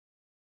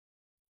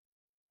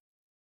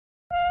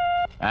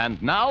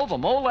And now the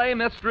Molle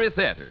Mystery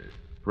Theater,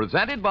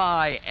 presented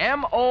by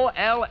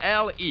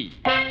M-O-L-L-E.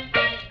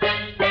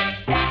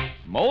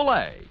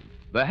 Molle,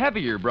 the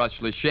heavier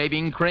brushless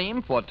shaving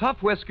cream for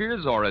tough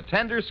whiskers or a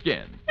tender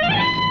skin.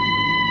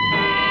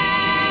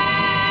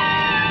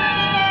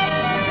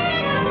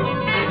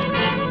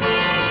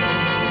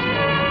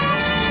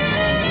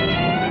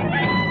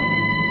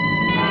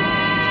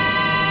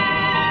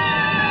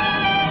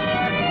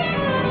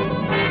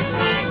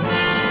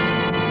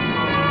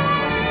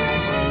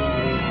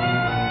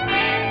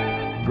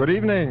 Good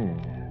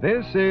evening.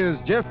 This is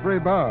Geoffrey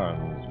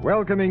Barnes,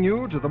 welcoming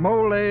you to the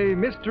Molle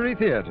Mystery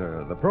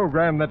Theater, the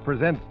program that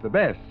presents the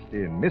best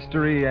in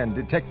mystery and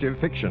detective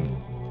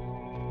fiction.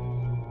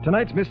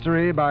 Tonight's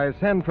mystery by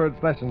Sanford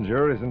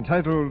Schlesinger is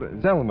entitled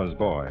Zelma's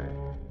Boy.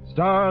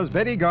 Stars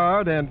Betty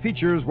Gard and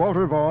features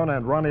Walter Vaughn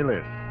and Ronnie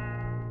List.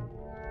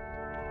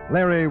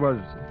 Larry was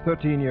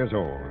 13 years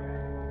old.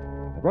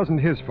 It wasn't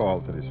his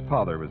fault that his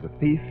father was a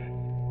thief.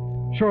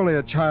 Surely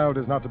a child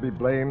is not to be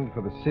blamed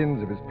for the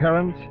sins of his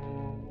parents,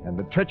 and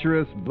the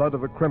treacherous blood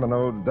of a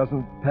criminal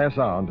doesn't pass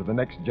on to the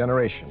next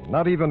generation,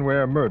 not even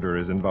where murder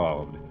is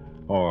involved.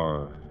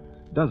 Or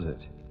does it?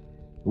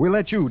 We'll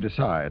let you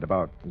decide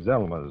about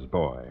Zelma's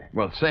Boy.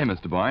 Well, say,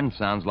 Mr. Barnes,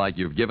 sounds like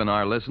you've given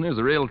our listeners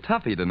a real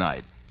toughie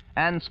tonight.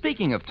 And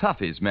speaking of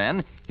toughies,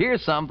 men,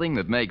 here's something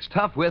that makes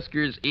tough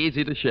whiskers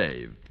easy to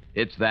shave.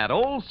 It's that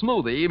old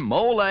smoothie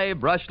Molle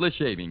brushless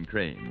shaving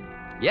cream.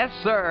 Yes,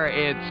 sir,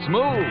 it's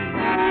smooth.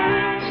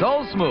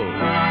 So smooth.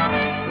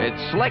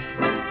 It's slick.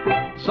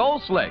 So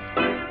slick.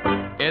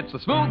 It's the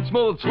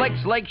smooth,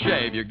 slick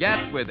shave you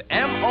get with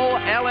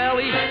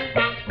M-O-L-L-E.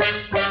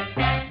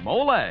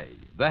 Molle,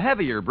 the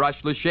heavier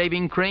brushless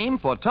shaving cream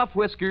for tough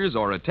whiskers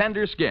or a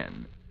tender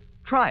skin.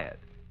 Try it.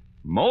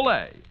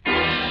 Molle.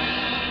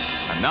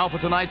 And now for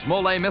tonight's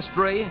Molle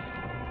mystery,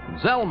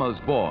 Zelma's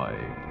Boy,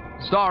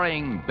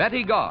 starring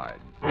Betty Gard.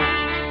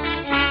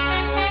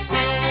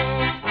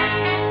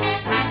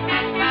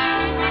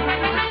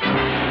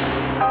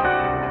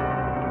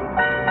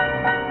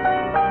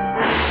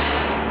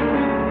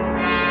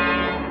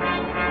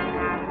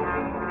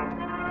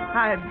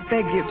 I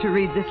beg you to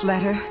read this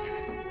letter,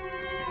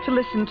 to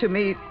listen to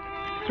me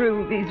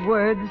through these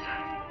words.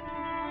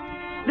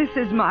 This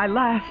is my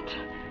last,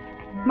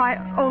 my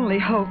only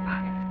hope.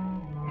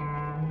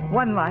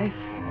 One life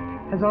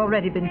has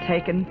already been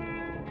taken,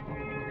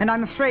 and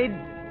I'm afraid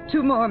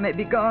 2 more may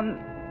be gone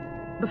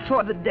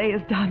before the day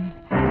is done.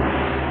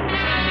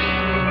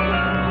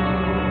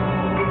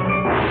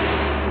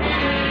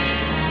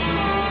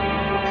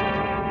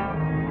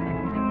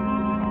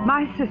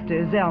 My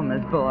sister,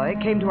 Zelma's boy,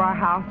 came to our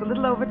house a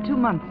little over 2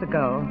 months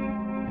ago.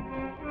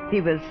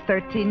 He was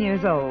 13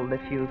 years old,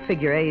 if you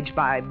figure age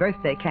by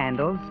birthday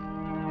candles.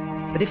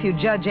 But if you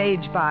judge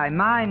age by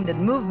mind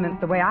and movement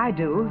the way I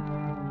do,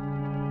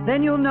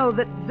 then you'll know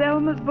that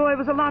Zelma's boy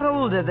was a lot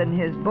older than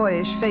his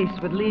boyish face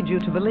would lead you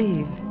to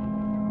believe.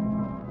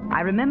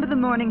 I remember the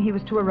morning he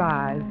was to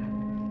arrive.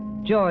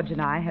 George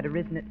and I had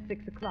arisen at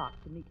 6 o'clock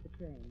to meet the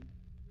train.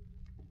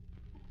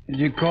 Did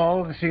you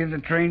call to see if the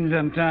train's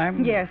on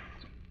time? Yes.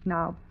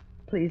 Now,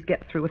 please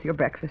get through with your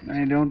breakfast.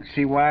 I don't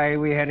see why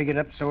we had to get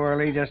up so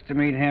early just to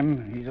meet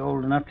him. He's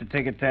old enough to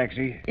take a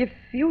taxi. If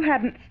you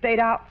hadn't stayed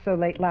out so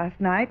late last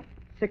night,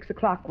 6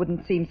 o'clock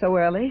wouldn't seem so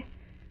early.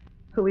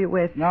 Who are you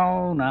with?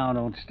 No,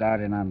 don't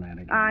start in on that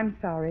again. I'm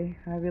sorry.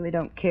 I really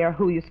don't care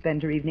who you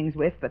spend your evenings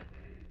with, but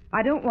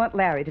I don't want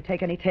Larry to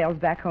take any tales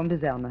back home to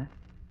Zelma.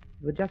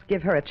 It would just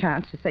give her a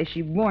chance to say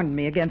she warned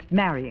me against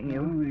marrying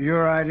you. Well,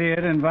 your idea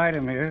to invite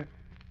him here.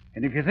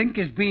 And if you think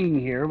his being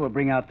here will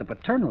bring out the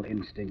paternal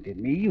instinct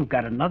in me, you've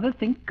got another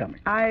think coming.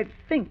 I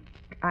think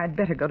I'd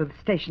better go to the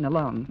station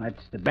alone.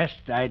 That's the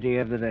best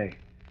idea of the day.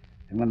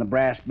 And when the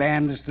brass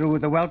band is through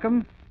with the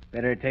welcome,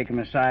 better take him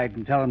aside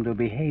and tell him to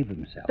behave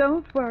himself.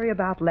 Don't worry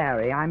about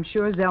Larry. I'm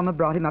sure Zelma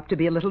brought him up to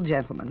be a little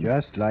gentleman.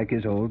 Just like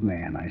his old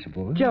man, I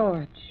suppose.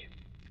 George,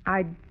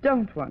 I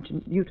don't want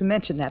you to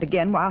mention that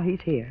again while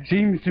he's here.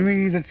 Seems to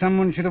me that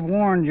someone should have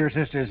warned your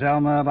sister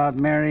Zelma about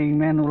marrying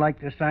men who like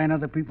to sign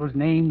other people's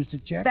names to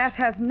checks. That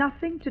has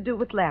nothing to do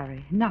with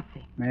Larry.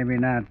 Nothing. Maybe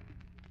not.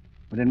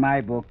 But in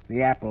my book,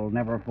 the apple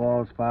never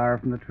falls far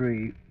from the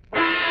tree.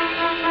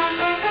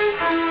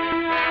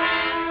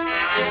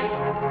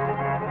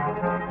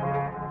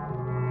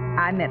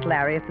 I met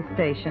Larry at the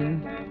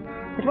station.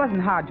 It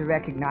wasn't hard to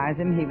recognize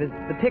him. He was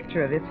the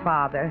picture of his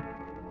father.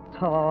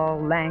 Tall,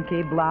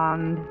 lanky,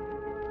 blonde,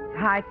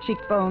 high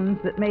cheekbones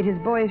that made his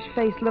boyish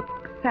face look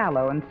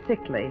sallow and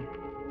sickly.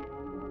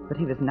 But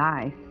he was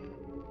nice.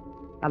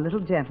 A little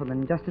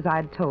gentleman, just as I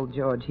had told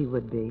George he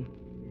would be.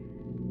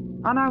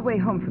 On our way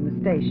home from the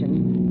station,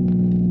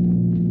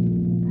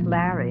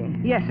 Larry.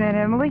 Yes, Aunt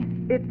Emily?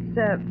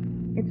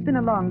 It's been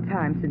a long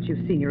time since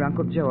you've seen your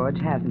Uncle George,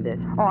 hasn't it?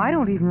 Oh, I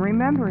don't even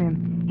remember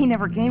him. He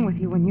never came with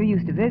you when you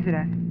used to visit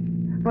us.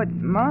 But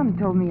Mom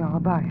told me all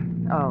about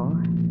him. Oh.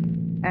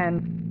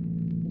 And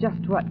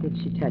just what did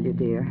she tell you,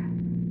 dear?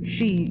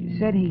 She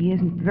said he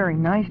isn't very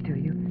nice to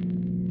you,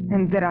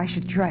 and that I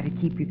should try to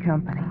keep you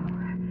company.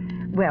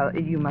 Well,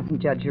 you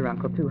mustn't judge your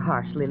uncle too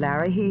harshly,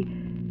 Larry.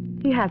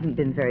 He hasn't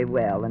been very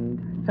well,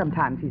 and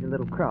sometimes he's a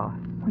little cross.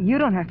 Well, you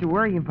don't have to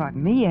worry about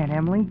me, Aunt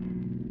Emily.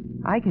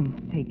 I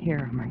can take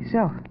care of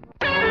myself.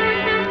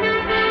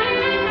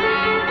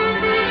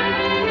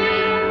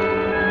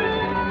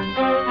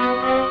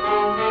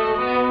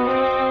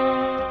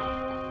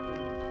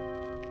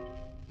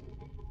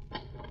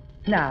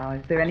 Now,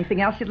 is there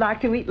anything else you'd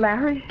like to eat,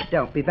 Larry?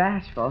 Don't be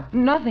bashful.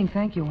 Nothing,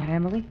 thank you, Aunt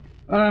Emily.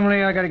 Well,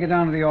 Emily, I got to get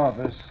down to the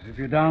office. If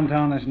you're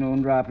downtown this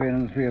noon, drop in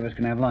and the three of us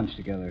can have lunch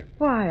together.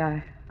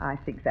 Why, I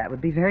think that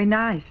would be very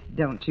nice,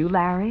 don't you,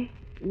 Larry?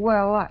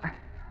 Well,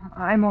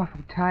 I'm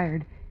awful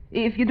tired.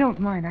 If you don't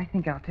mind, I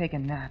think I'll take a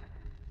nap.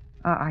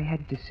 I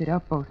had to sit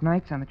up both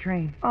nights on the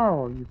train.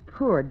 Oh, you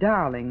poor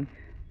darling.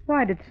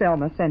 Why did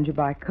Zelma send you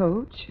by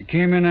coach? You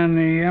came in on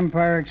the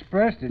Empire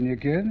Express, didn't you,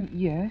 kid?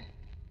 Yes?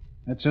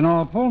 It's an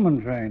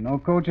all-Pullman train. No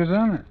coaches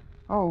on it.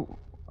 Oh,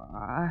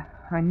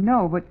 I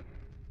know, but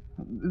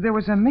there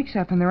was a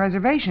mix-up in the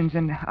reservations,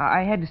 and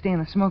I had to stay in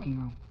the smoking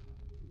room.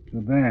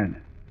 Too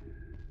bad.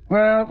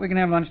 Well, we can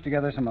have lunch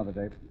together some other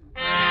day.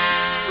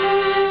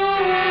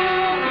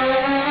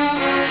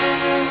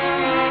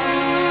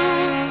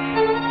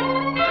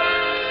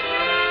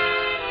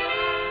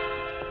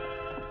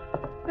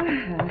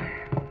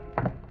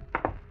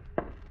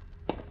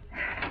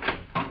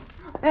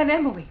 Aunt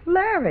Emily.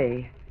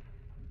 Larry,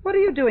 what are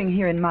you doing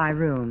here in my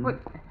room? What?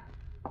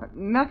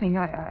 Nothing.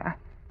 I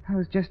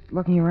was just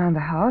looking around the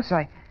house.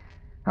 I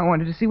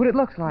wanted to see what it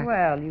looks like.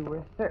 Well, you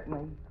were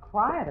certainly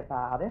quiet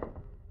about it.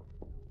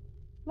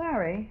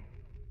 Larry,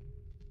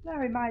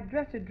 my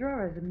dresser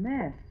drawer is a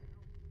mess.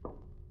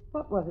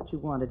 What was it you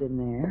wanted in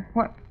there?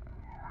 What?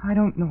 I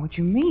don't know what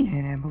you mean,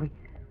 Aunt Emily.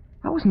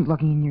 I wasn't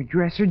looking in your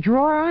dresser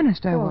drawer.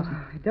 Honest, I wasn't.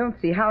 I don't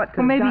see how it could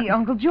Well, maybe have gotten...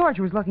 Uncle George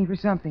was looking for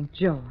something.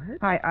 George?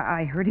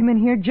 I heard him in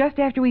here just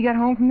after we got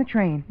home from the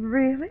train.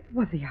 Really?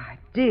 What the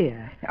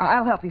idea?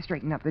 I'll help you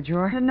straighten up the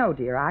drawer. No,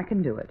 dear, I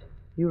can do it.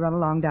 You run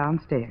along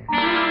downstairs.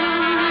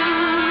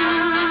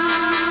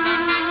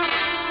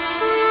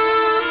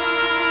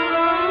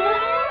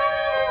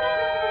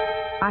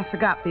 I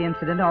forgot the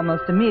incident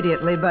almost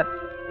immediately, but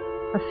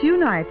a few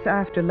nights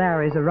after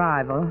Larry's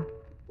arrival...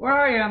 Where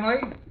are you,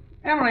 Emily?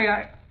 Emily,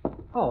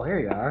 Oh, here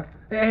you are.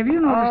 Have you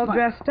noticed All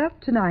dressed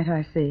up tonight,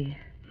 I see.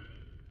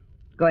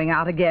 Going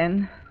out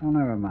again? Oh,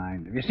 never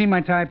mind. Have you seen my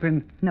tie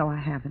pin? No, I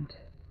haven't.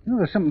 You know,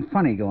 there's something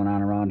funny going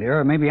on around here,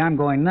 or maybe I'm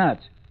going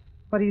nuts.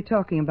 What are you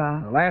talking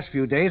about? The last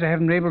few days, I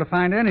haven't been able to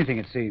find anything,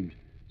 it seems.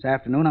 This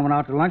afternoon, I went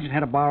out to lunch and had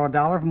to borrow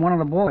 $1 from one of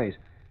the boys.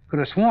 Could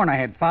have sworn I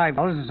had $5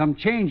 and some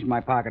change in my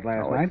pocket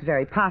last night. It's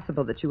very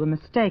possible that you were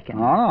mistaken.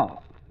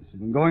 Oh, this has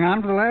been going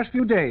on for the last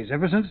few days,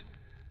 ever since...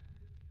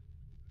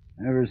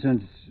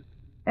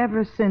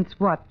 Ever since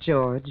what,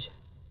 George?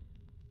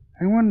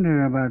 I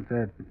wonder about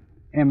that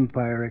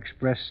Empire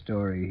Express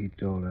story he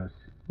told us.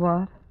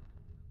 What?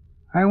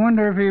 I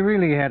wonder if he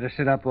really had to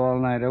sit up all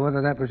night, or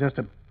whether that was just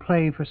a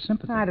play for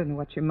sympathy. I don't know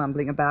what you're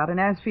mumbling about, and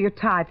as for your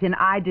tie pin,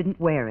 I didn't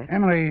wear it.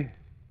 Emily,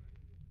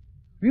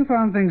 have you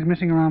found things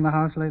missing around the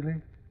house lately?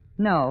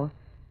 No.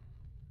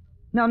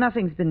 No,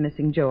 nothing's been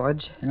missing,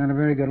 George. You're not a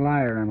very good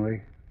liar,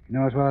 Emily. You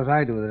know as well as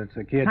I do that it's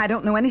a kid. I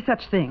don't know any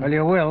such thing. Well,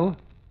 you will.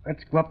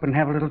 Let's go up and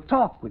have a little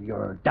talk with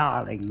your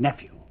darling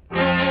nephew.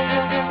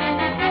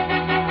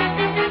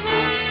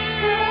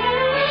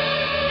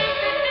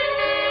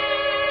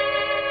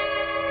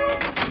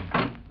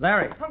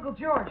 Larry. Uncle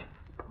George,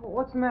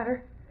 what's the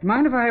matter?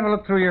 Mind if I have a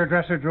look through your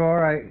dresser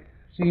drawer? I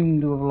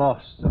seem to have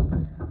lost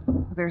something.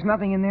 There's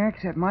nothing in there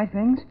except my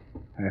things.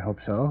 I hope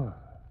so,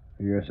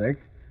 for your sake.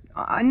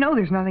 I know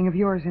there's nothing of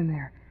yours in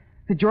there.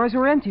 The drawers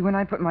were empty when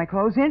I put my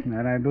clothes in.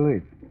 That I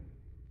believe.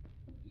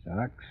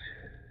 Socks,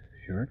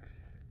 shirts,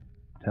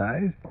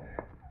 ties.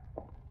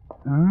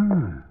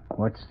 Ah,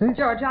 what's this?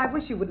 George, I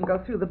wish you wouldn't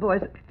go through the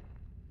boys.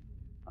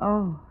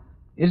 Oh.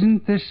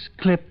 Isn't this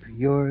clip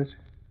yours?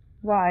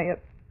 Why,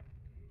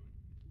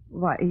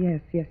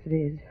 yes, it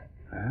is.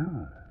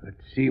 Well, let's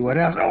see what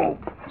else. Oh!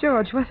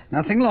 George, what?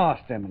 Nothing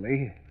lost,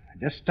 Emily. I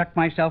just stuck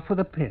myself with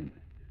a pin.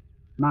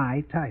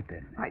 My tie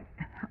pin.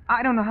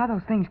 I don't know how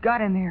those things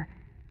got in there.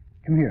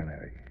 Come here,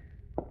 Larry.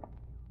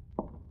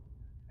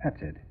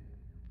 That's it.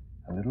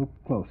 A little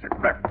closer.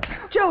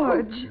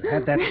 George! You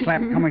had that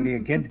slap coming to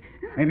you, kid.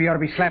 Maybe you ought to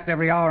be slapped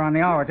every hour on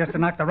the hour just to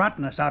knock the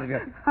rottenness out of you.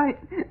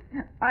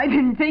 I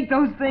didn't take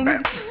those things.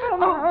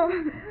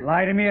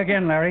 Lie to me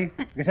again, Larry.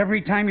 Because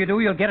every time you do,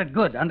 you'll get it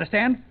good.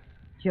 Understand?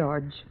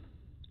 George,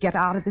 get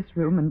out of this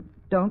room and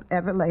don't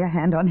ever lay a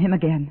hand on him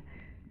again.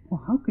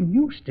 Well, how can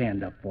you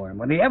stand up for him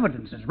when the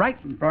evidence is right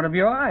in front of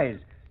your eyes?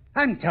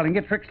 I'm telling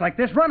you, tricks like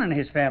this run in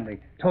his family.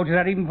 Told you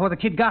that even before the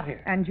kid got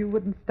here. And you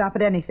wouldn't stop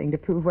at anything to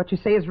prove what you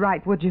say is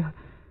right, would you?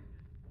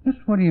 Just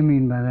what do you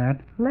mean by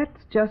that? Let's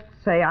just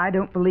say I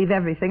don't believe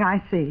everything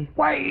I see.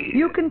 Why?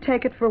 You can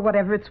take it for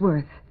whatever it's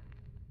worth.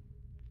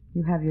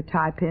 You have your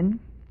tie pin.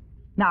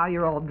 Now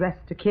you're all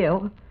dressed to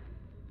kill.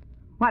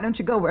 Why don't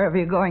you go wherever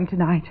you're going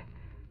tonight?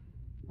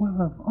 Well,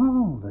 of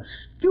all the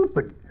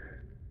stupid...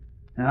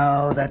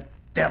 Oh, that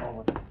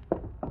devil.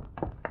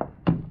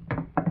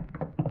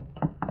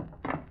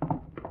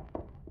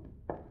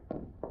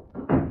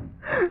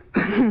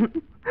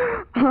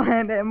 Oh,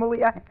 Aunt Emily,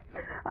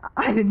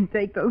 I didn't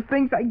take those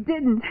things. I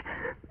didn't.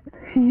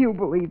 You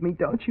believe me,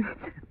 don't you?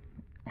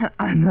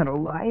 I'm not a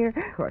liar.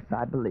 Of course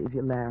I believe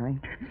you, Larry.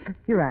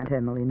 Your Aunt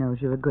Emily knows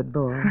you're a good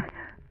boy.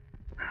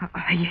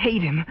 I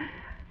hate him.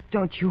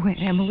 Don't you,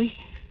 Aunt Emily?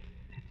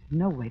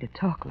 No way to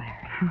talk,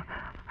 Larry.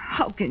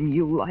 How can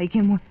you like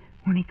him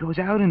when he goes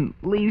out and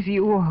leaves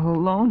you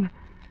alone?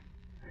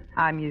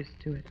 I'm used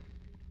to it.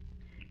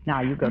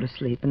 Now you go to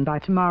sleep, and by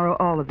tomorrow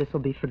all of this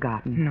will be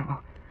forgotten.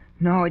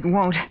 No, it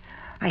won't.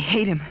 I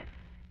hate him.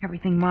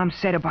 Everything Mom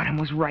said about him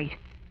was right.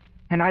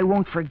 And I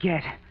won't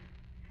forget.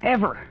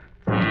 Ever.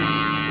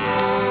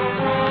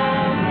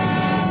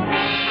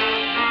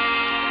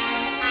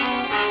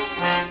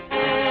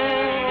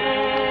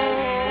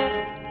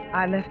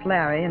 I left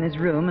Larry in his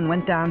room and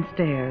went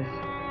downstairs.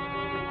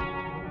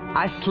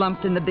 I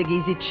slumped in the big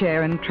easy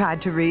chair and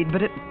tried to read,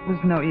 but it was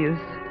no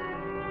use.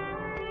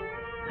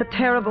 A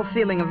terrible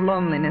feeling of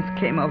loneliness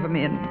came over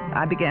me, and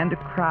I began to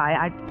cry.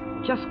 I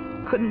just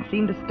couldn't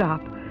seem to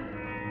stop.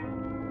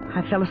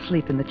 I fell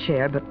asleep in the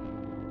chair, but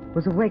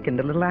was awakened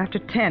a little after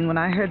 10 when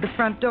I heard the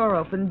front door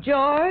open.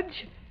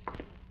 George?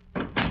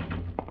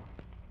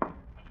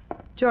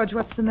 George,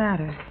 what's the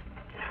matter?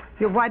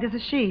 You're white as a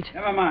sheet.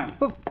 Never mind.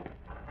 Well,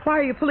 why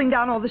are you pulling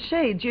down all the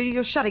shades?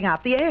 You're shutting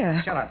out the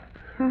air. Shut up.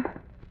 Huh?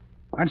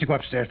 Why don't you go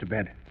upstairs to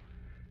bed?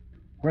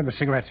 Where are the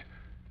cigarettes?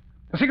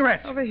 The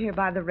cigarettes! Over here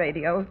by the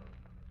radio.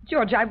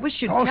 George, I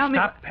wish you'd tell me...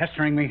 Oh, stop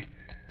pestering me.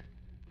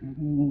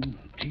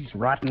 These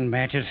rotten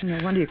matches. No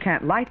wonder you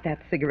can't light that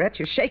cigarette.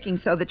 You're shaking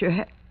so that your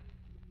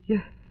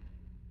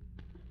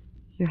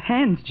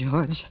hands,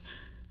 George.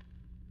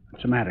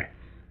 What's the matter?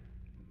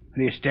 What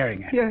are you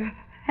staring at? Your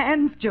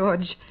hands,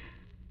 George.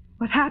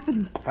 What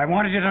happened? If I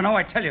wanted you to know,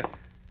 I'd tell you.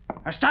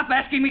 Now stop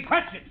asking me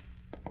questions.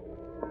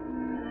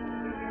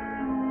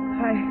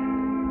 I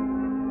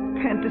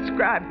can't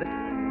describe the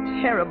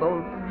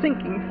terrible,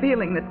 sinking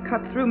feeling that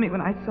cut through me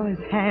when I saw his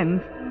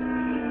hands.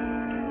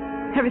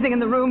 Everything in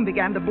the room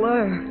began to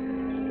blur,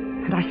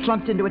 and I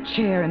slumped into a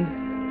chair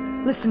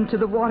and listened to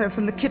the water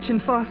from the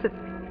kitchen faucet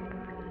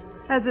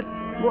as it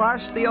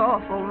washed the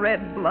awful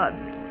red blood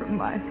from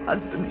my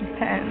husband's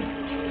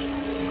hands.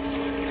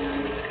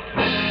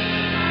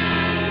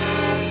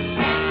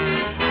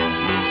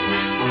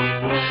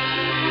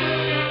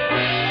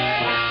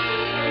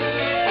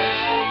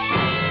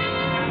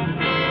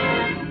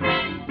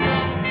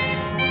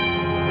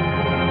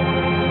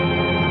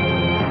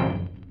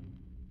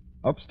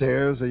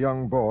 Upstairs, a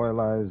young boy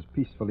lies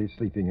peacefully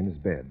sleeping in his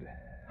bed.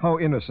 How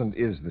innocent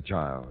is the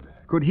child?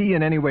 Could he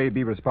in any way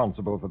be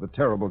responsible for the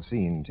terrible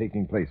scene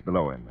taking place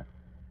below him?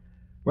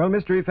 Well,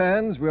 mystery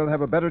fans, we'll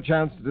have a better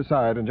chance to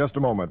decide in just a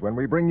moment when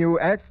we bring you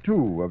Act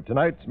 2 of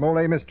tonight's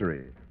Molle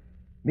mystery.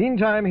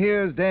 Meantime,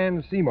 here's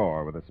Dan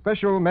Seymour with a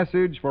special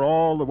message for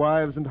all the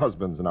wives and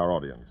husbands in our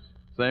audience.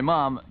 Say,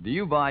 Mom, do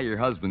you buy your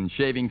husband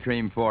shaving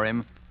cream for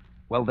him?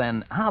 Well,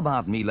 then, how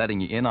about me letting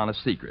you in on a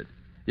secret?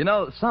 You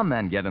know, some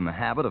men get in the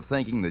habit of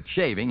thinking that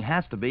shaving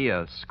has to be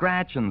a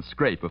scratch and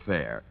scrape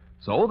affair,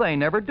 so they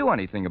never do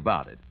anything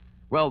about it.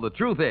 Well, the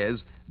truth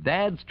is,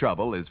 Dad's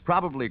trouble is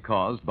probably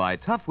caused by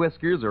tough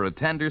whiskers or a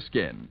tender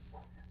skin.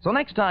 So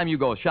next time you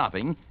go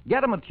shopping,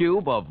 get him a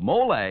tube of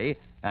Molle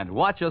and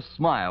watch a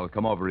smile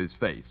come over his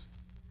face.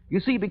 You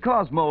see,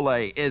 because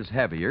Molle is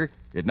heavier,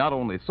 it not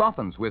only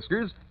softens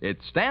whiskers,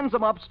 it stands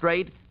them up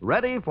straight,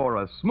 ready for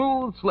a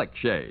smooth, slick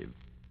shave.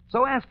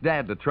 So ask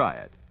Dad to try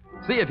it.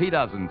 See if he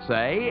doesn't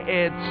say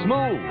it's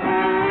smooth.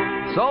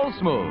 So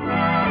smooth.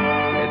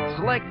 It's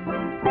slick.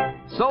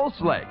 So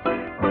slick.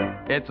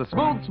 It's a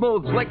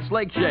smooth,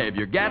 slick shave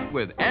you get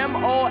with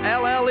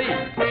M-O-L-L-E.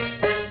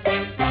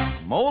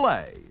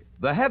 Molle,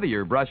 the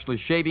heavier brushless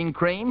shaving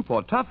cream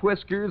for tough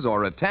whiskers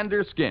or a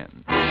tender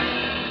skin.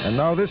 And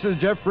now this is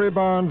Geoffrey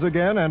Barnes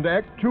again and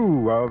Act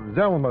 2 of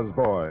Zelma's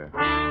Boy.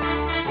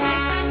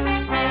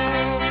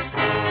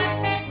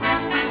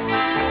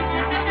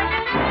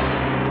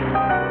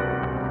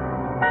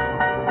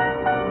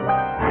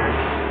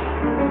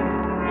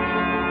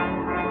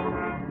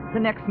 The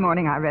next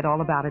morning, I read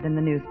all about it in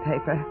the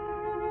newspaper.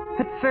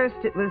 At first,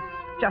 it was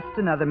just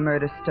another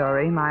murder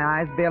story. My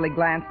eyes barely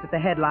glanced at the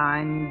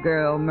headline,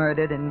 Girl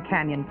Murdered in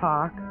Canyon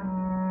Park.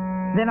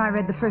 Then I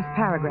read the first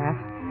paragraph,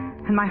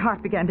 and my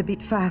heart began to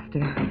beat faster.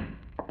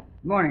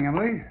 Good morning,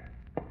 Emily.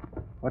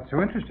 What's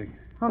so interesting?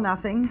 Oh,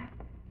 nothing.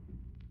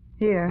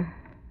 Here,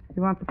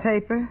 you want the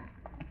paper?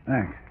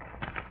 Thanks.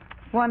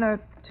 1 or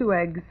 2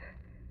 eggs?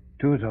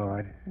 2's all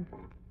right.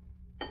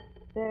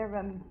 There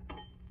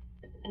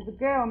was a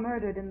girl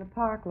murdered in the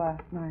park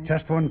last night.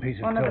 Just one piece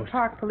of One toast. of the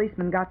park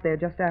policemen got there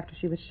just after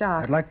she was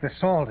shot. I'd like the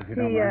salt, if you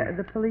don't mind.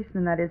 The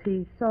policeman, that is,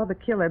 he saw the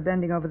killer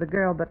bending over the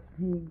girl, but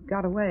he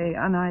got away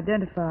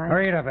unidentified.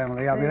 Hurry it up,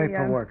 Emily. I'll be late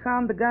for work.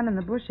 Found the gun in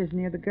the bushes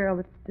near the girl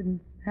that didn't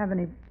have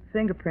any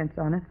fingerprints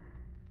on it.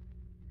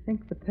 I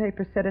think the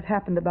paper said it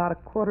happened about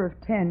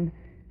 10:15,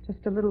 just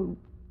a little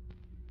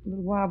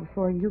while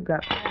before you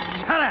got there.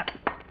 Shut up!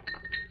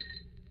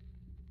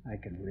 I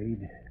can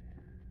read.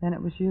 Then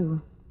it was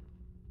you.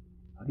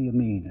 What do you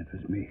mean it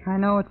was me? I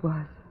know it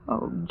was.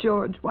 Oh,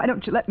 George, why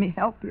don't you let me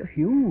help you?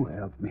 You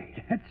help me.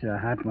 That's a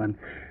hot one.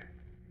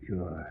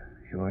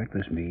 Sure, it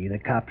was me. The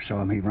cops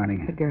saw me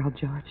running. The girl,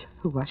 George.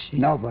 Who was she?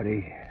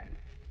 Nobody.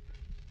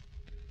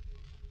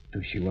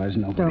 Who she was,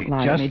 nobody. Don't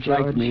lie to Just me,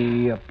 George. like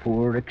me, a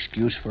poor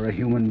excuse for a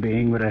human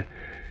being, but a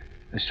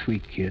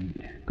sweet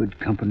kid. Good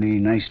company,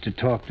 nice to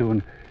talk to,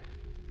 and...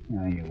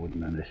 Well, you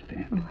wouldn't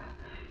understand.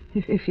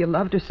 If you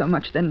loved her so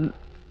much, then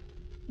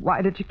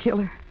why did you kill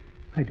her?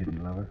 I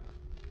didn't love her.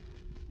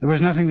 There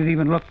was nothing that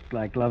even looked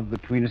like love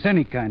between us,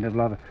 any kind of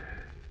love.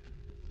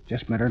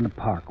 Just met her in the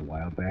park a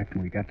while back,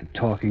 and we got to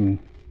talking.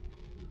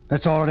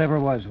 That's all it ever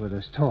was with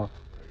us, talk.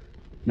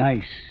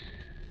 Nice,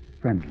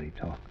 friendly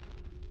talk.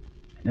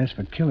 And as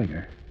for killing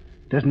her,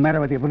 it doesn't matter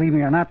whether you believe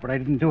me or not, but I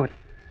didn't do it.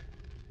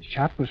 The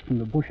shot was from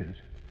the bushes.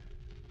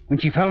 When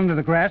she fell into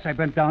the grass, I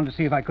bent down to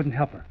see if I couldn't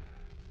help her.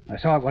 I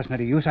saw it wasn't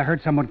any use. I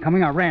heard someone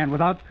coming. I ran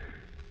without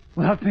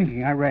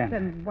thinking. I ran.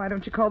 Then why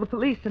don't you call the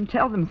police and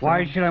tell them so?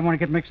 Why should I want to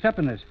get mixed up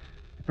in this?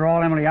 After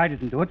all, Emily, I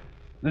didn't do it.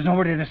 There's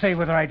nobody to say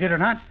whether I did or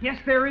not. Yes,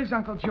 there is,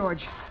 Uncle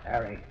George.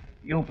 Harry,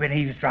 you've been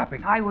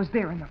eavesdropping. I was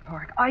there in the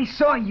park. I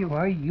saw you.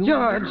 Why, you...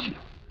 George,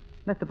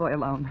 let the boy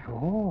alone.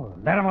 Oh,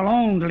 let him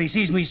alone till he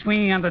sees me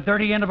swinging on the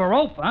dirty end of a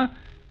rope, huh?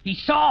 He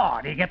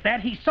saw. Do you get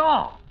that? He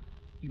saw.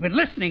 He's been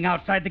listening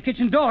outside the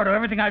kitchen door to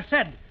everything I've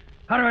said.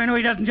 How do I know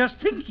he doesn't just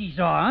think he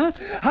saw,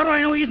 huh? How do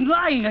I know he isn't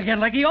lying again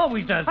like he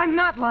always does? I'm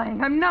not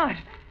lying. I'm not.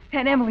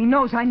 And Emily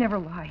knows I never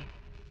lie.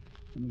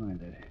 Never mind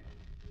that.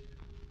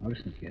 Now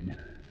listen, kid.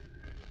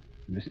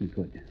 Listen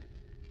good.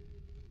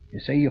 You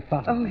say you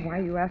followed me. Why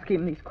are you asking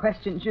him these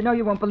questions? You know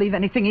you won't believe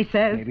anything he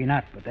says. Maybe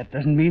not, but that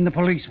doesn't mean the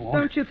police won't.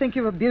 Don't you think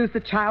you abused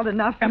the child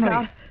enough?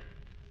 Emily,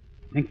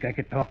 think I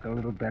could talk a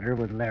little better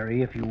with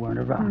Larry if you weren't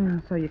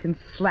around. So you can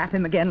slap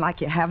him again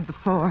like you have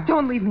before.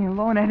 Don't leave me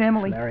alone, Aunt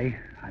Emily. Larry,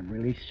 I'm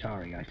really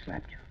sorry I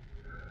slapped you.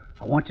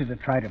 I want you to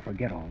try to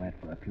forget all that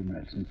for a few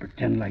minutes and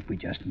pretend like we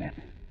just met.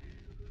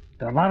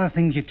 There are a lot of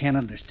things you can't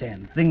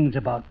understand. Things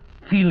about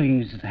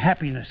feelings and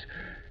happiness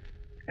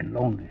and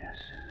loneliness.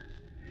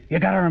 You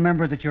gotta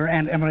remember that your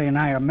Aunt Emily and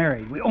I are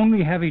married. We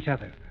only have each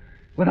other.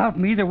 Without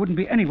me, there wouldn't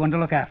be anyone to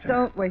look after.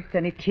 Don't waste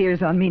any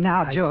tears on me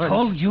now, George. I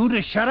told you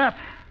to shut up.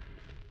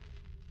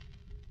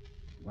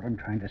 What I'm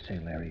trying to say,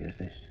 Larry, is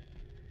this.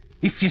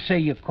 If you say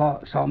you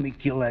saw me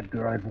kill that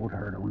girl, it won't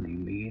hurt only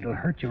me. It'll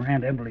hurt your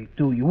Aunt Emily,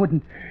 too. You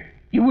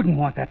wouldn't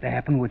want that to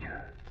happen, would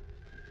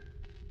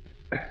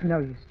you? No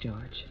use,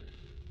 George.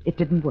 It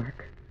didn't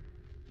work.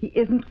 He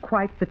isn't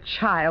quite the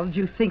child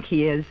you think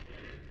he is.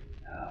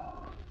 No.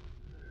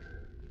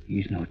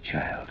 He's no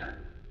child.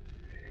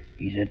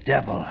 He's a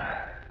devil.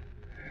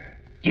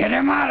 Get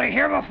him out of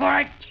here before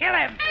I kill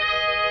him!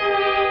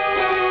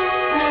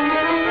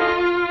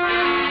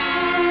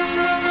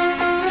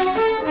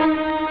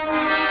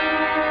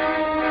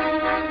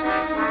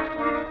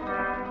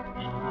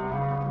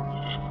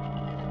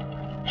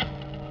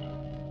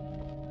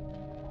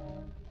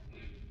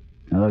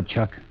 Hello,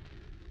 Chuck.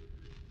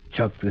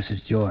 Chuck, this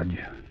is George.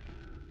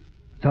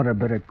 Thought I'd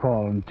better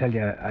call and tell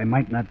you I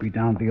might not be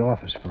down at the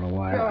office for a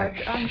while.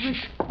 George, I was...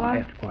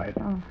 Quiet.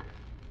 Oh.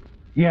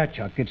 Yeah,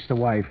 Chuck, it's the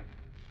wife.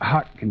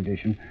 Heart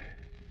condition.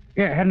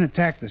 Yeah, had an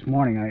attack this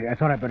morning. I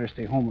thought I'd better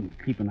stay home and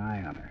keep an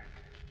eye on her.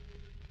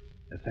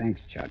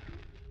 Thanks, Chuck.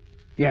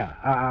 Yeah,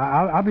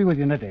 I'll be with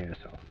you in a day or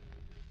so.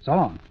 So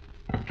long.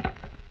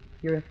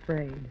 You're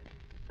afraid.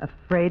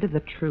 Afraid of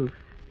the truth.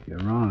 You're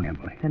wrong,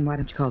 Emily. Then why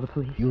don't you call the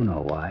police? You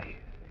know why.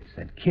 It's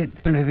that kid.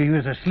 And if he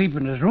was asleep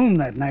in his room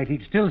that night,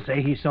 he'd still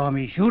say he saw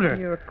me shoot her.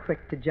 You're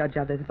quick to judge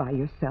others by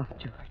yourself,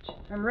 George.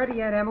 I'm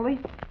ready, Aunt Emily.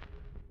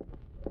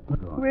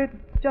 We're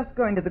just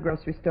going to the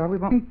grocery store. We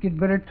I won't... think you'd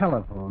better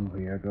telephone for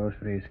your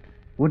groceries.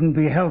 Wouldn't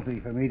be healthy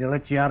for me to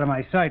let you out of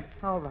my sight.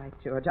 All right,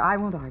 George. I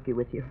won't argue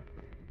with you.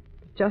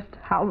 Just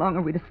how long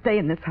are we to stay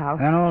in this house?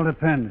 That all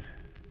depends.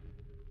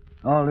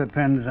 All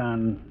depends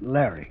on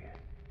Larry.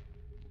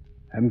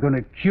 I'm going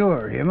to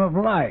cure him of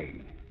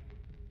lying.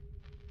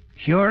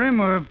 Cure him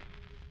or...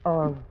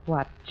 Or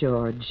what,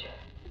 George?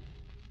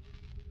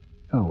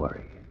 Don't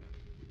worry.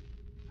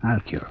 I'll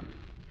cure him.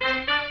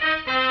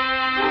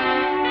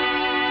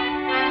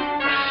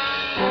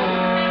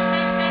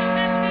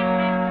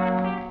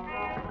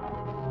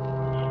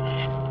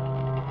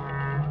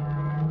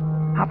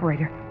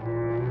 Operator?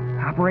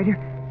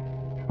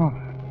 Oh,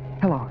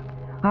 hello.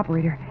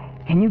 Operator,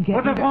 can you get...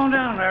 Put me the phone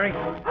down, Larry.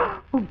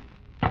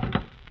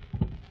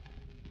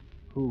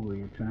 Who were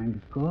you trying to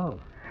call?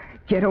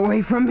 Get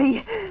away from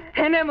me.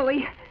 Aunt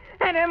Emily.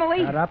 Aunt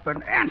Emily. Shut up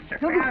and answer.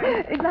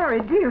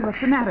 Larry, dear, what's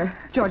the matter?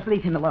 George,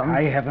 leave him alone.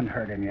 I haven't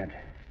heard him yet.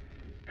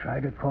 Try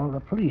to call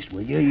the police,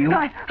 will you?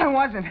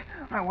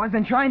 I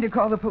wasn't trying to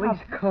call the police.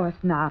 Of course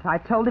not. I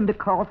told him to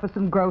call for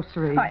some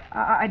groceries.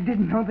 I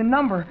didn't know the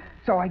number,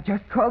 so I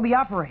just called the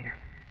operator.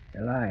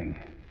 You're lying.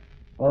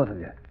 Both of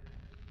you.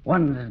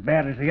 One's as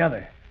bad as the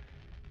other.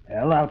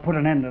 Well, I'll put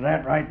an end to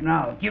that right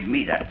now. Give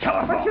me that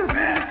telephone.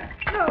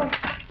 No.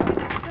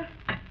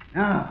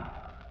 Now,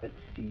 let's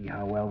see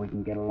how well we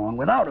can get along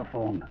without a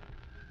phone.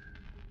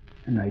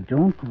 And I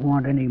don't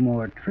want any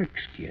more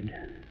tricks, kid.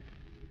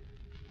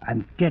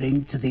 I'm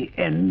getting to the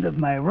end of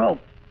my rope.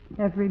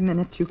 Every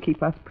minute you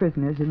keep us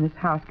prisoners in this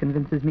house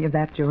convinces me of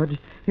that, George.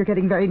 You're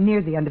getting very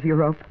near the end of your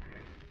rope.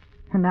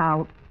 And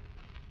now,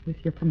 with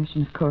your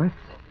permission, of course,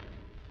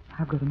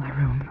 I'll go to my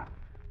room.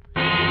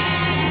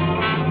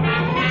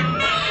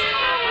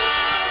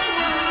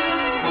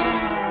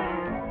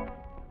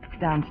 He's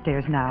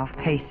downstairs now,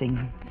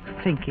 pacing,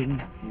 thinking.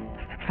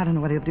 I don't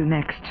know what he'll do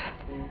next.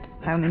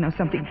 I only know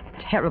something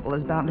terrible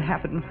is bound to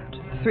happen to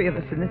the three of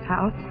us in this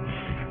house.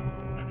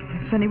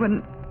 If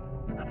anyone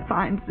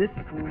finds this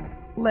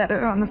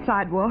letter on the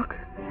sidewalk,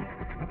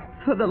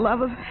 for the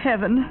love of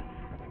heaven,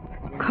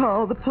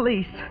 call the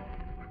police.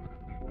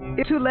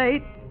 If too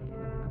late,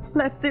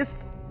 let this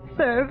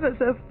serve as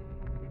a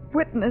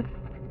witness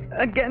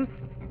against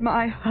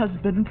my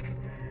husband.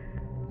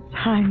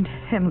 Signed,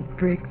 Hummert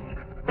Briggs.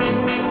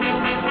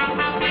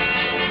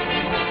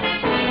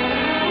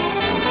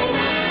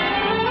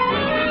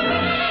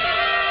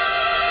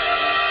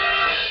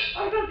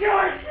 Uncle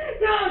George!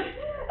 Don't!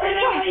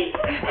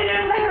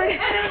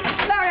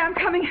 Larry, I'm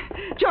coming.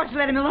 George,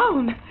 let him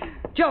alone.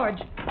 George!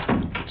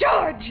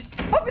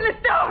 Open this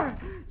door!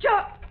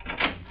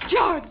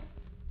 George!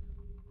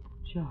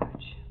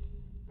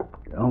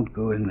 Don't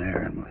go in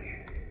there, Emily.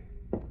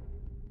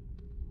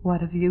 What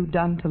have you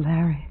done to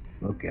Larry?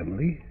 Look,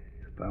 Emily,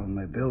 found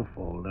my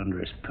billfold under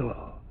his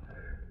pillow.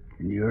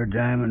 And your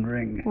diamond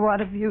ring. What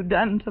have you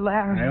done to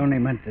Larry? I only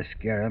meant to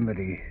scare him, but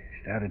he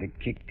started to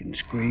kick and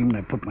scream, and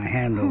I put my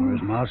hand over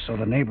his mouth so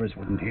the neighbors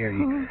wouldn't hear.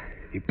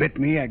 He bit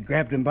me. I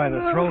grabbed him by the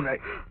throat.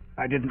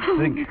 I didn't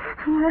think.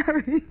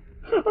 Larry.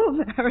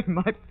 Oh, Larry,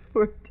 my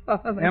poor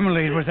darling.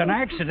 Emily, it was an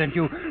accident.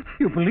 You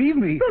believe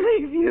me?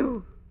 Believe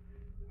you?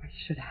 Why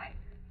should I?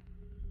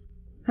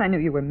 I knew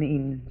you were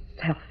mean and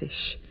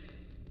selfish.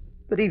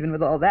 But even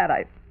with all that,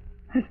 I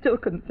still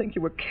couldn't think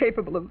you were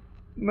capable of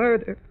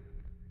murder.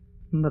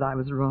 But I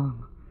was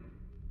wrong.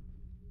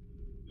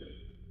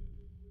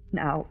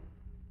 Now,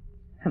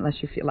 unless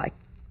you feel like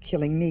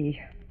killing me,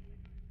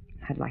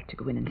 I'd like to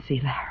go in and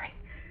see Larry.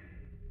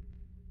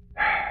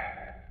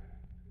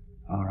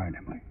 All right,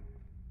 Emily.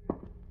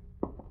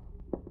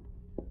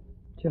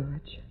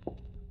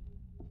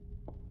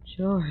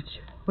 George,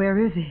 where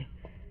is he?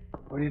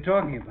 What are you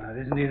talking about?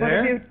 Isn't he What there?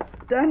 have you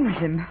done with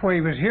him? Well, he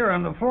was here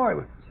on the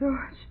floor. George.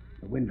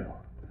 The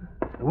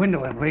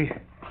window, Emily.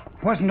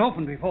 It wasn't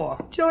open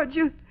before. George,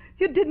 you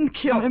didn't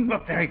kill him.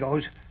 Look, there he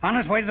goes. On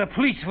his way to the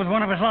police with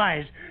one of his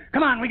lies.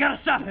 Come on, we gotta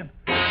stop him.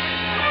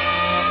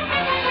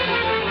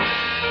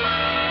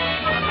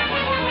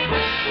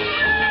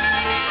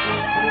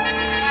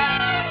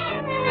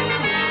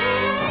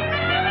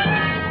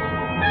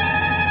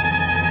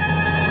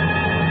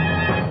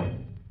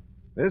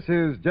 This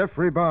is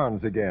Geoffrey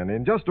Barnes again.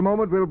 In just a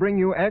moment, we'll bring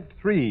you Act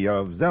 3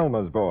 of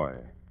Zelma's Boy.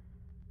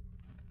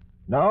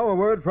 Now, a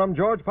word from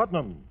George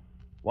Putnam.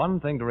 One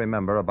thing to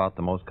remember about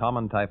the most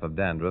common type of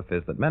dandruff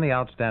is that many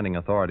outstanding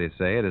authorities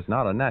say it is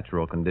not a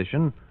natural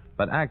condition,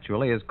 but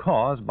actually is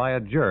caused by a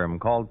germ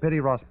called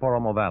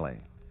Pityrosporum ovale.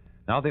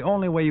 Now, the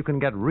only way you can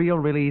get real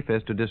relief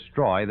is to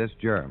destroy this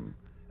germ,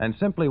 and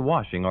simply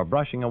washing or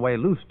brushing away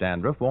loose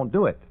dandruff won't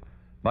do it.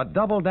 But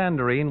double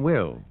danderine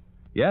will.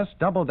 Yes,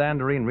 double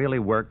danderine really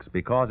works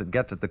because it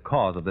gets at the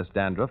cause of this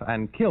dandruff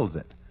and kills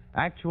it.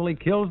 Actually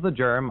kills the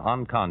germ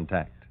on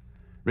contact.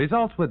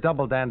 Results with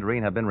double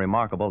danderine have been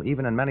remarkable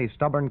even in many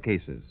stubborn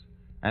cases.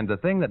 And the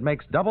thing that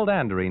makes double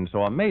danderine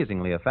so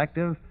amazingly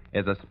effective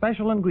is a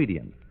special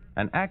ingredient,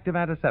 an active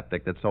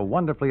antiseptic that's so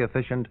wonderfully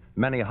efficient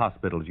many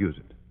hospitals use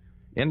it.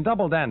 In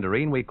double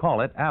danderine, we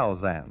call it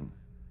Alzan.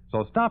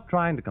 So stop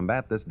trying to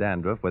combat this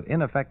dandruff with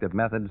ineffective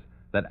methods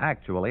that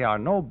actually are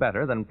no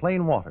better than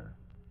plain water.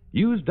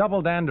 Use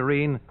double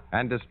danderine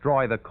and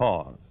destroy the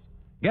cause.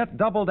 Get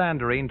double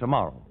danderine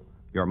tomorrow.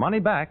 Your money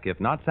back if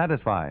not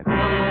satisfied.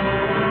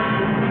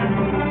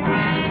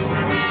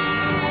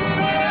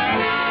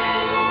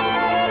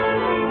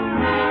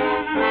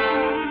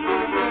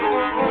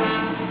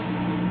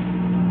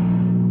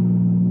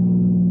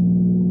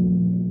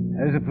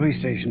 There's a police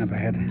station up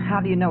ahead.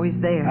 How do you know he's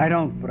there? I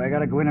don't, but I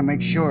gotta go in and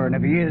make sure. And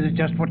if he is,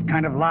 just what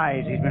kind of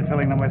lies he's been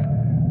filling them with.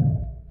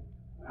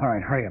 All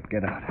right, hurry up,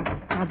 get out.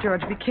 Now,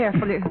 George, be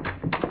careful.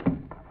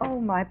 Oh,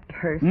 my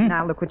purse.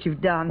 Now, look what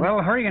you've done.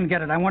 Well, hurry and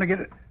get it. I want to get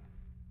it.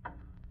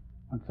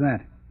 What's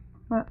that?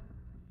 Well,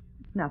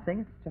 it's nothing.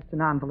 It's just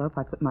an envelope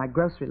I put my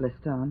grocery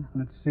list on.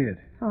 Let's see it.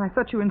 Oh, I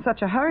thought you were in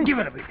such a hurry. Give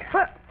it a me.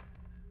 What?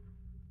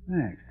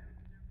 Thanks.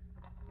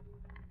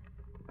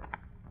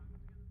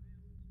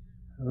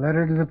 A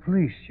letter to the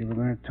police you were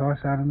going to toss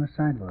out on the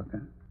sidewalk, huh?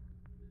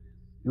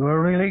 You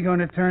were really going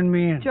to turn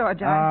me in?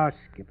 George, Oh,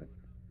 skip it.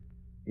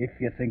 If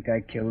you think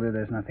I killed her,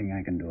 there's nothing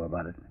I can do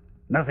about it.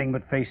 Nothing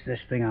but face this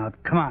thing out.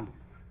 Come on.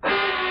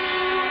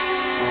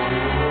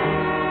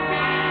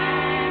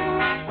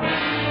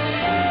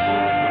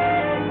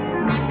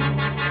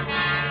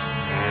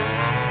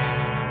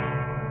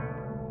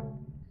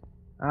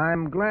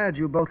 I'm glad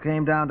you both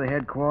came down to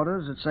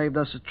headquarters. It saved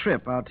us a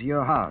trip out to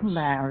your house.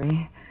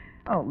 Larry.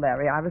 Oh,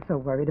 Larry, I was so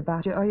worried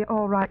about you. Are you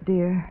all right,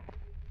 dear?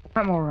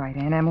 I'm all right,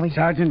 Aunt Emily.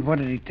 Sergeant, what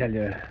did he tell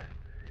you?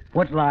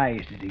 What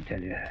lies did he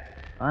tell you?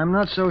 I'm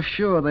not so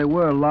sure they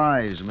were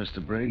lies,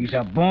 Mr. Briggs. He's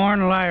a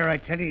born liar, I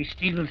tell you. He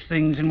steals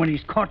things, and when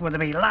he's caught with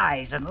them, he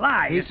lies and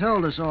lies. He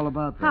told us all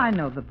about that. I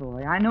know the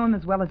boy. I know him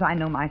as well as I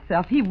know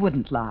myself. He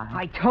wouldn't lie.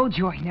 I told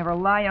you I never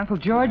lie, Uncle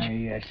George.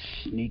 You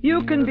sneaky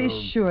You can little...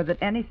 be sure that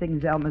anything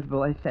Zelma's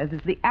boy says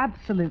is the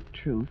absolute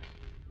truth.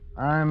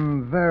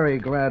 I'm very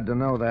glad to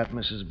know that,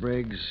 Mrs.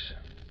 Briggs.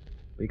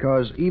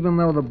 Because even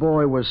though the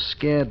boy was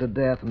scared to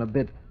death and a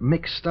bit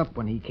mixed up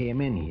when he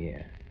came in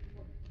here,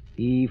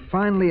 he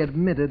finally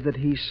admitted that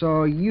he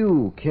saw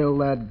you kill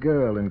that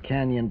girl in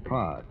Canyon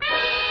Park.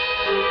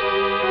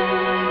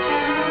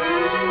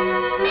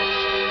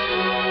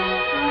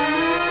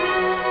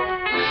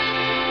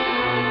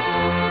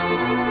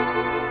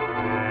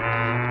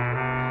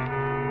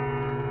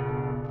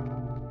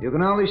 You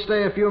can only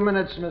stay a few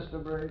minutes,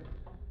 Mr. Briggs.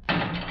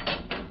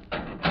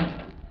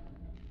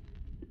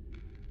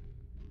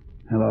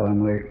 Hello,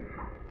 Emily.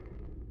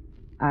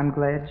 I'm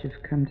glad you've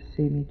come to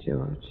see me,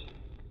 George.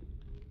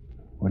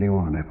 What do you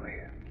want, Emily?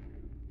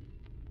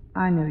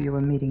 I knew you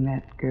were meeting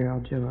that girl,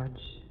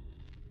 George.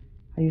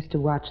 I used to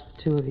watch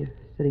the two of you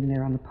sitting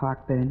there on the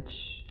park bench,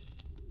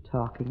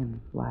 talking and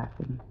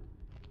laughing.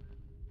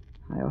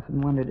 I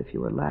often wondered if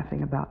you were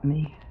laughing about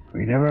me.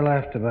 We never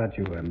laughed about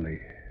you, Emily.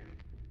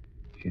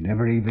 She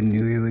never even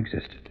knew you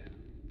existed.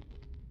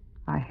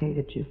 I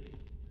hated you.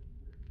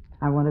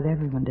 I wanted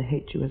everyone to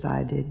hate you as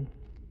I did.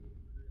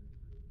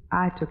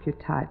 I took your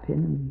tie pin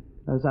and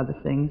those other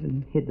things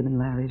and hid them in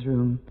Larry's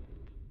room.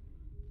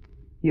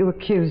 You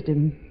accused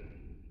him,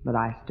 but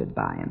I stood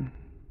by him.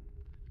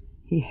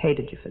 He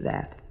hated you for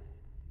that,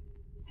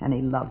 and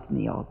he loved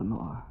me all the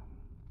more.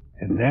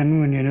 And then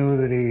when you knew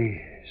that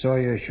he saw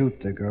you shoot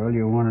the girl,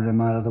 you wanted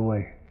him out of the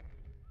way.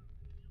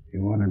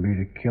 You wanted me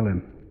to kill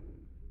him.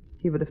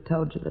 He would have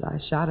told you that I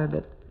shot her,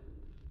 but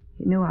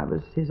he knew I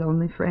was his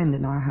only friend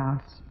in our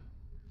house.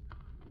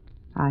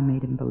 I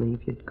made him believe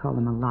you'd call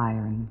him a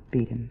liar and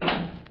beat him.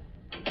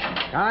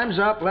 Time's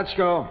up. Let's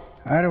go.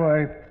 Right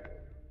away.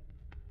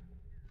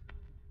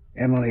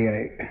 Emily,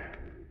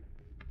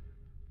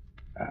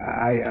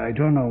 I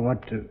don't know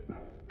what to...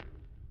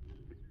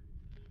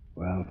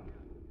 Well,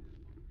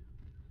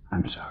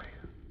 I'm sorry.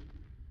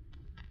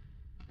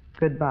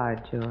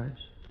 Goodbye, George.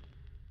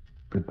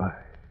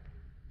 Goodbye,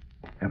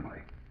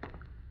 Emily.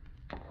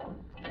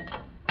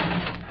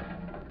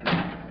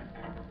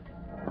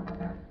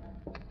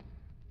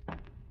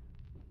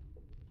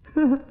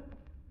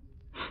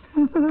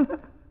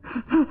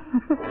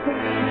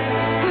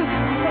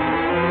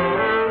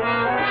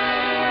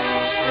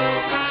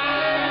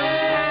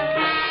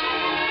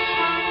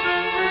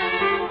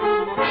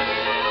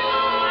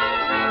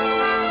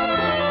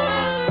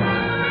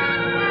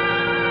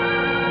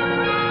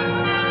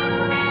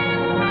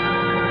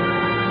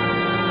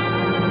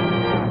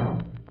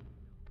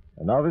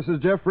 And now this is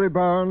Geoffrey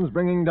Barnes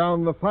bringing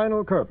down the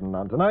final curtain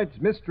on tonight's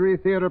Mystery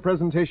Theater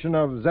presentation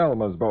of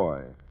Zelma's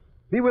Boy.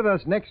 Be with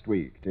us next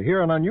week to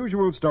hear an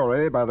unusual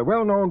story by the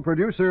well-known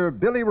producer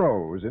Billy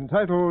Rose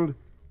entitled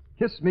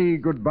Kiss Me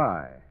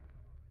Goodbye.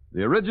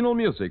 The original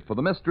music for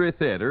the Mystery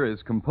Theater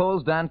is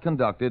composed and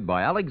conducted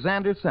by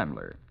Alexander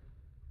Semler.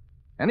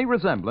 Any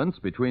resemblance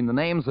between the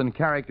names and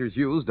characters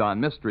used on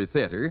Mystery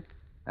Theater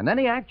and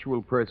any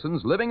actual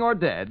persons, living or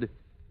dead,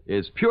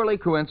 is purely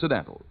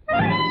coincidental.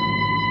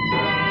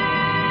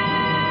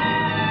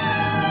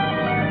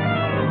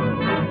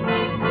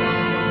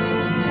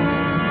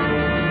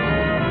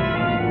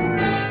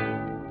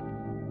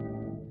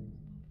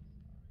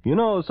 You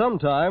know,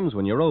 sometimes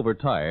when you're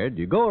overtired,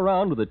 you go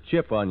around with a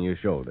chip on your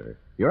shoulder.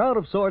 You're out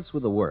of sorts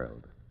with the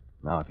world.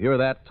 Now, if you're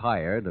that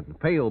tired and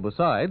pale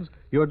besides,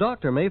 your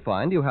doctor may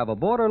find you have a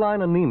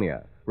borderline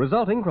anemia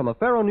resulting from a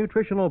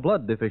ferronutritional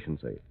blood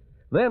deficiency.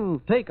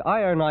 Then take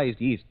ironized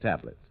yeast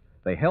tablets.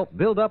 They help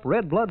build up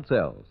red blood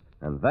cells,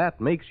 and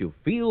that makes you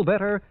feel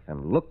better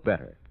and look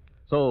better.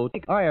 So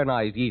take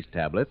ironized yeast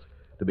tablets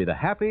to be the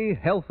happy,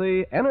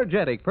 healthy,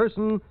 energetic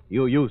person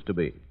you used to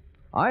be.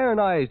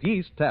 Ironized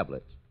yeast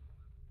tablets.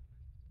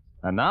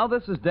 And now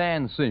this is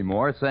Dan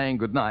Seymour saying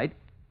goodnight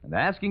and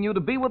asking you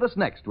to be with us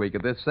next week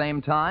at this same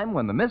time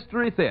when the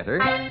Mystery Theater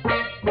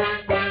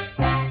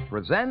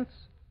presents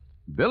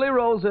Billy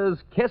Rose's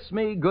Kiss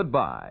Me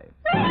Goodbye.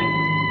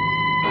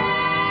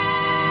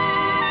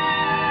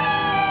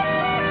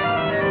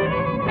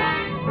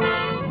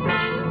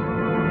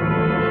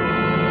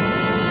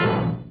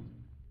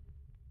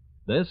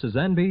 This is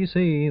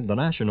NBC, the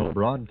National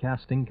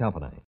Broadcasting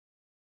Company.